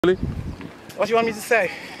What do you want me to say?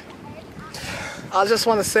 I just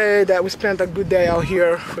want to say that we spent a good day out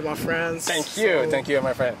here with my friends. Thank you,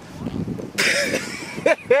 my friend.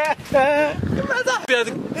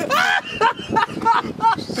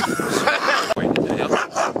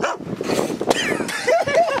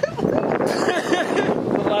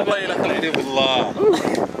 والله الا خليني بالله.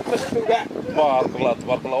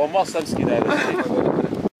 تبارك الله وما مسكين هذا الشيء.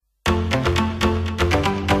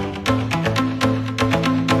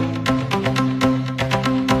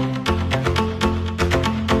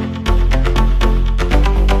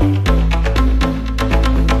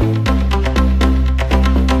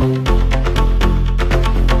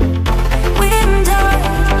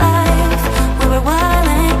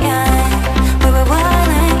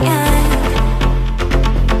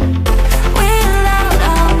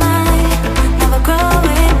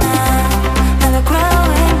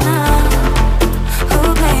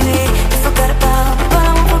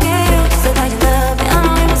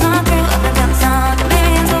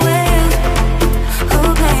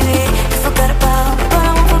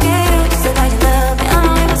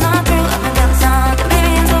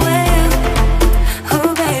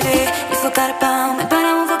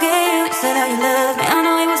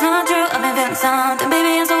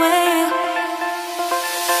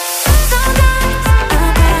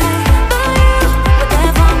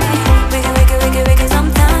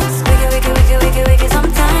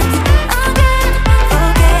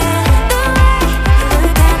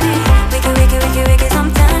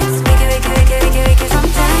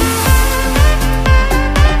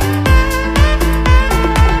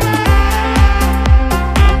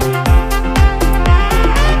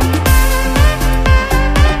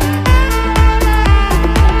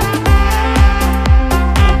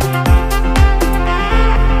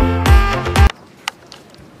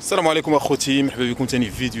 السلام عليكم اخوتي، مرحبا بكم ثاني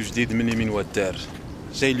في فيديو جديد مني من والدار.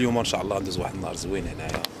 جاي اليوم ان شاء الله ندوز واحد النهار زوين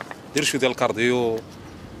هنايا، ديروا شويه ديال الكارديو،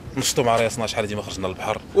 نشطوا مع راسنا. شحال هادي ما خرجنا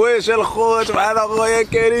للبحر. واش الخوت معنا خويا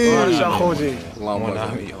كريم؟ واش اخوتي؟ اللهم نعم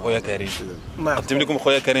خويا كريم. نقدم لكم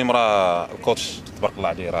خويا كريم راه الكوتش تبارك الله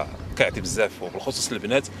عليه، راه كيعطي بزاف وبالخصوص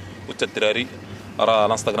البنات وحتى الدراري. راه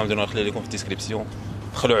الانستغرام ديالو نخلي لكم في الديسكريبسيون،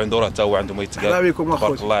 دخلوا عنده راه حتى هو عنده ما يتقال. مرحبا بكم اخوتي،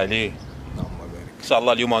 تبارك الله عليه. ان شاء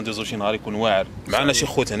الله اليوم غندوزو شي نهار يكون واعر. معنا شي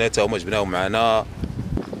خوت هنا حتى هما جبناهم معنا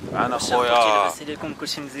خويا لاباس عليكم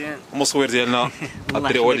كلشي مزيان. المصور ديالنا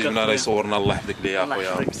الدري هو اللي جبنا راه يصورنا. الله يحفظك ليا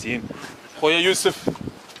خويا مزيان. خويا يوسف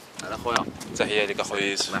انا خويا تحيه لك اخويا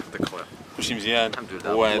يوسف. الله يحفظك خويا. كلشي مزيان الحمد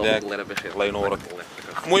لله. هو هذاك الله بخير الله ينورك.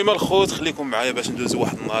 المهم الخوت خليكم معايا باش ندوزو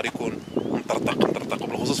واحد النهار يكون نطرطق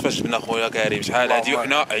بالخصوص فاش جبنا خويا كريم. شحال هادي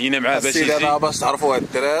وحنا عينا معاه باش يجي. باش تعرفوا هاد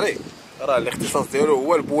الدراري راه الاختصاص ديالو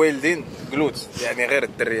هو البويلدين جلوت، يعني غير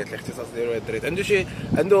الدريات. الاختصاص ديالو الدريات،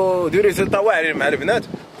 عنده دي ريزلتا واعرين مع البنات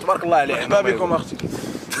تبارك الله عليه. مرحبا بكم اختي.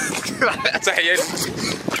 تحيه لك.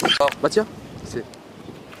 باتيا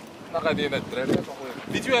حنا غاديين هاد الدراري اخويا.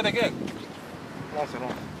 فيديو هذاك ياك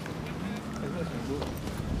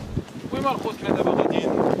المهم الخوت كنا دابا غاديين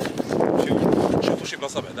نشوفو شي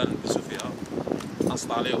بلاصه بعدا نلبسو فيها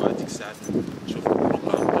نصطاليو واحد ديك الساعات نشوفو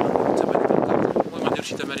البروغرام تمارين ديال القانة. المهم غنديرو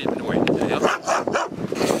شي تمارين منوعين هنايا.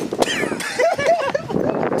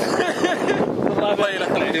 والله الا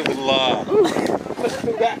خليني بالله.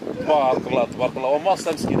 تبارك الله وما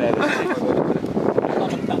مسكين هذا الشيء.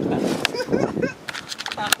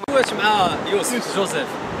 واش مع يوسف جوزيف.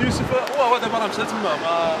 يوسف هو دابا راه مشى تما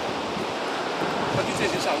ما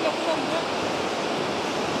كيتيجي ان شاء الله في رمضان.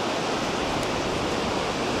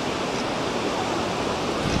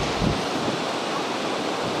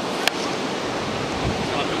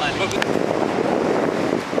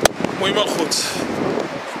 المهم الخوت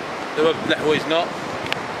دابا بدنا حوايجنا،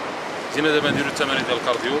 جينا دابا نديرو التمارين ديال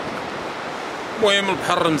الكارديو. المهم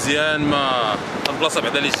البحر مزيان، ما البلاصه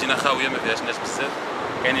بعدا اللي جينا خاويه ما فيهاش ناس بزاف،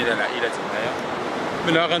 كاينين العائلات هنايا.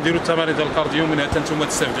 منها غنديرو التمارين ديال الكارديو، منها حتى نتوما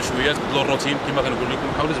تستافدوا شويه، تبدلوا الروتين كما كنقول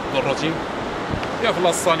لكم. حاولوا تبدلوا الروتين يا في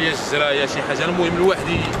لاصال يا الجرا يا شي حاجه. المهم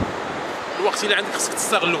الواحد الوقت اللي عندك خصك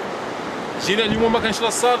تستغلو. جينا اليوم ما كانش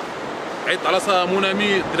لاصال، عيطت على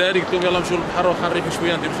مونامي الدراري قلت لهم يلاه نمشيو للبحر واخا نريحو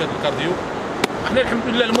شويه نديرو شويه الكارديو. حنا الحمد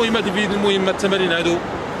لله المهمات المهمات التمارين هادو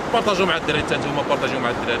بارطاجيو مع الدراري، حتى نتوما بارطاجيو مع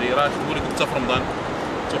الدراري. راه خدموا لكم حتى في رمضان،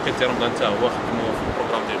 توقيت ديال رمضان حتى هو خدموا في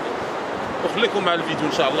البروغرام ديالكم. وخليكم مع الفيديو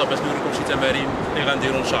ان شاء الله باش نوريكم شي تمارين اللي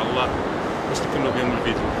غنديرو ان شاء الله باش نكملوا بهم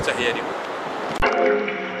الفيديو. تحيه لكم.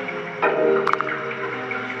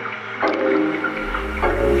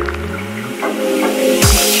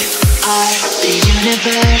 The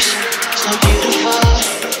universe, so beautiful.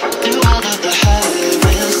 Through all of the hurt,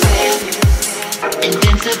 we'll stand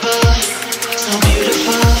invincible. So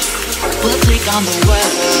beautiful, we'll take on the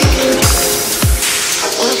world.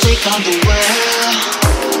 We'll take on the world.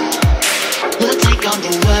 We'll take on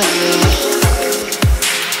the world.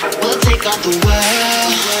 We'll take on the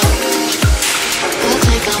world. We'll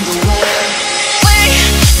take on the world. We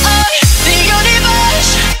are the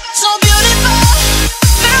universe, so beautiful.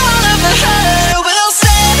 We're all over her. We'll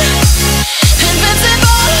stand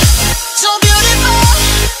invincible, so beautiful.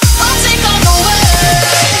 We'll take on the world.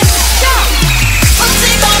 We'll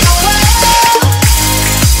take on the world.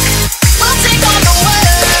 We'll take on the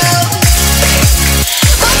world.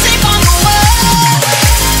 We'll take on the world.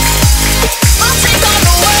 We'll take on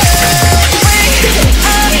the world. We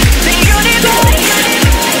are the universe.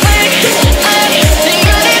 We are the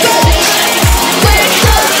universe.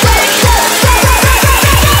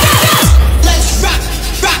 Let's rock,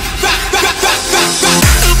 rock, rock, rock, rock, rock, rock.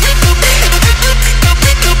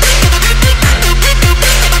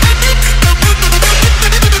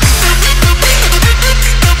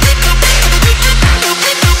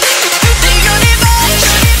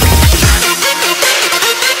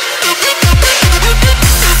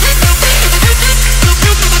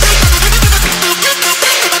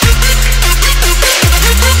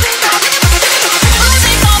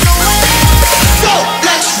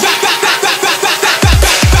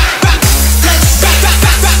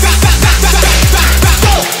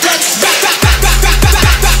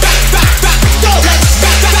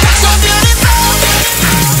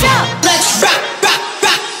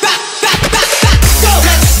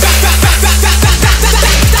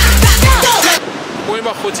 المهم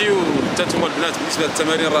اخوتي وحتى نتوما البنات بالنسبه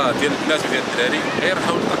للتمارين راه ديال البنات وديال الدراري، غير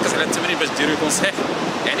حاولوا نركز على التمرين باش ديروا يكون صحيح.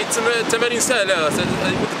 يعني التمارين سهله،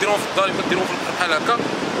 يمكن ديروهم في الدار، يمكن ديروهم في البحر بحال هكا،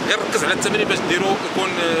 غير ركز على التمرين باش ديروا يكون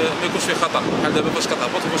ما يكونش فيه خطر. بحال دابا فاش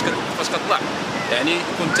كتهبط وفاش كتطلع، يعني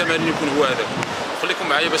يكون التمارين يكون هو هذاك. خليكم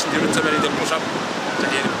معايا باش نديروا التمارين ديال البوش اب.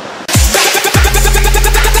 تحيه لكم.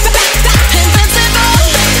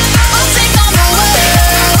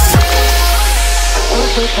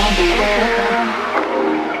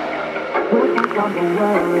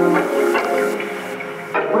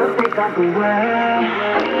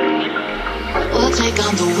 We'll take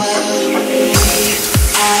on the world. We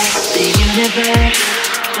are the universe,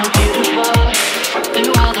 so beautiful.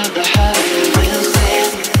 Through all of the hurt, we'll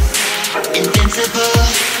stand invincible,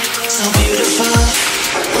 so beautiful.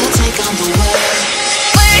 We'll take on the world.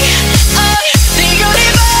 We are the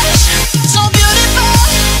universe, so beautiful.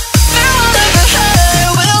 Through all of the hurt,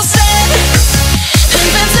 we'll stand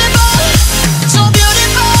invincible, so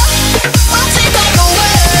beautiful. We'll take on the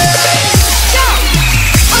world.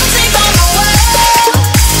 We'll take on the world.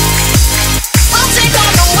 We'll take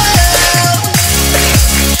on the world. We'll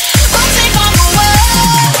take on the world.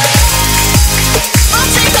 We'll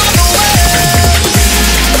take on the world. We'll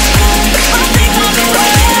take on the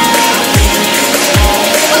world.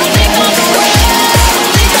 We'll take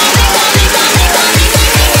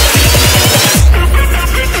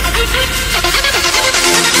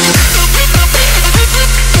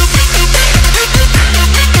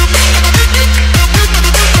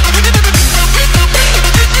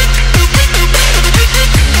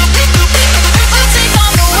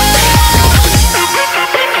on the world.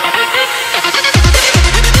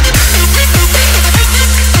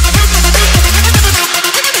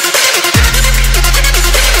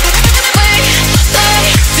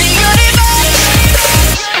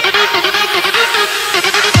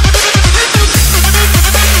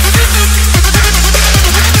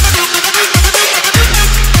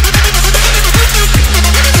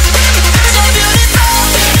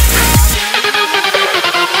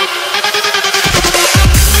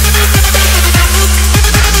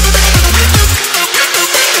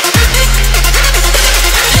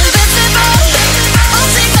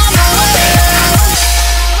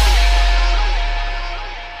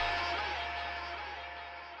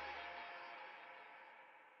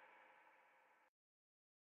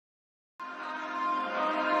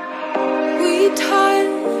 We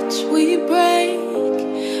touch, we break,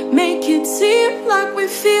 make it seem like we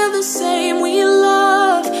feel the same. We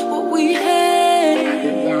love what we hate.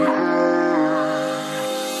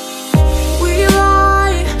 We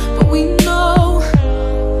lie, but we know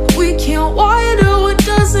we can't water what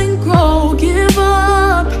doesn't grow. Give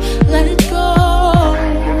up, let it go.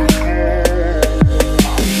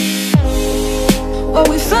 Well,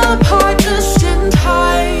 we fell apart just in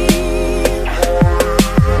time.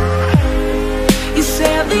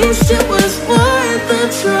 At least it was worth a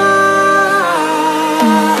try.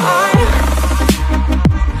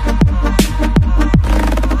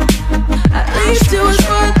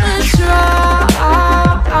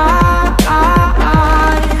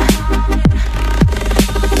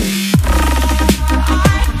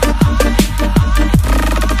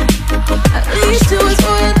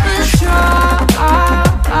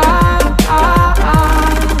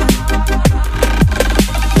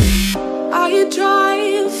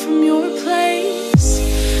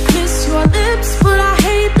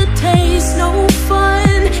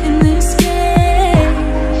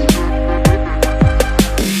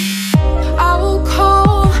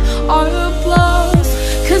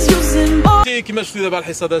 شفتي دابا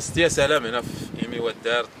الحصه دازت يا سلام هنا في يمي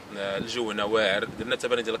ودار، الجو هنا واعر، درنا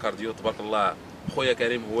تمارين ديال الكارديو تبارك الله. خويا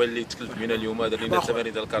كريم هو اللي تكلف بينا اليوم، دار لنا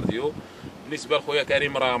تمارين ديال الكارديو. بالنسبه لخويا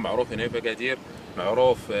كريم راه معروف هنا في اكادير،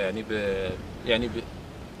 معروف يعني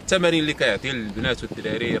التمارين اللي كيعطي للبنات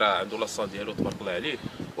والدراري، راه عنده لاصال ديالو تبارك الله عليه.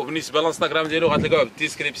 وبالنسبه للانستغرام ديالو غتلقاوه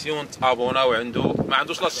بالديسكريبسيون، تابوناو عنده، ما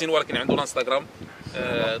عندوش لاشين ولكن عنده الانستغرام،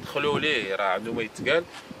 دخلوا ليه راه عنده ما يتقال.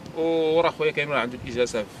 وراه خويا كريم راه عنده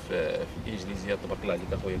الاجازه في الانجليزيه تبارك الله عليك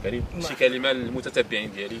اخويا كريم. شي كلمه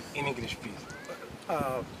للمتتبعين ديالي in English please.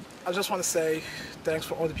 I just want to say thanks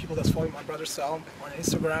for all the people that's following my brother Salem on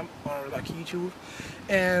Instagram or like YouTube,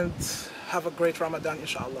 and have a great Ramadan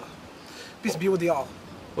inshallah. Peace be with you all.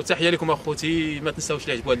 وتحيه لكم اخوتي، ما تنساوش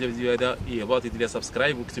اللي عجبو هذا الفيديو هذا يهبط يدير لي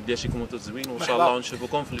سبسكرايب وكتب لي شي كومونتير زوين، وان شاء الله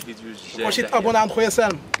نشوفكم في الفيديو الجاي. ماشي تابونا عند خويا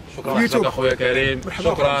سالم شكرا اخويا كريم،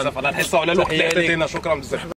 شكرا على الحصه وعلى الوقت اللي عطيتينا، شكرا بزاف.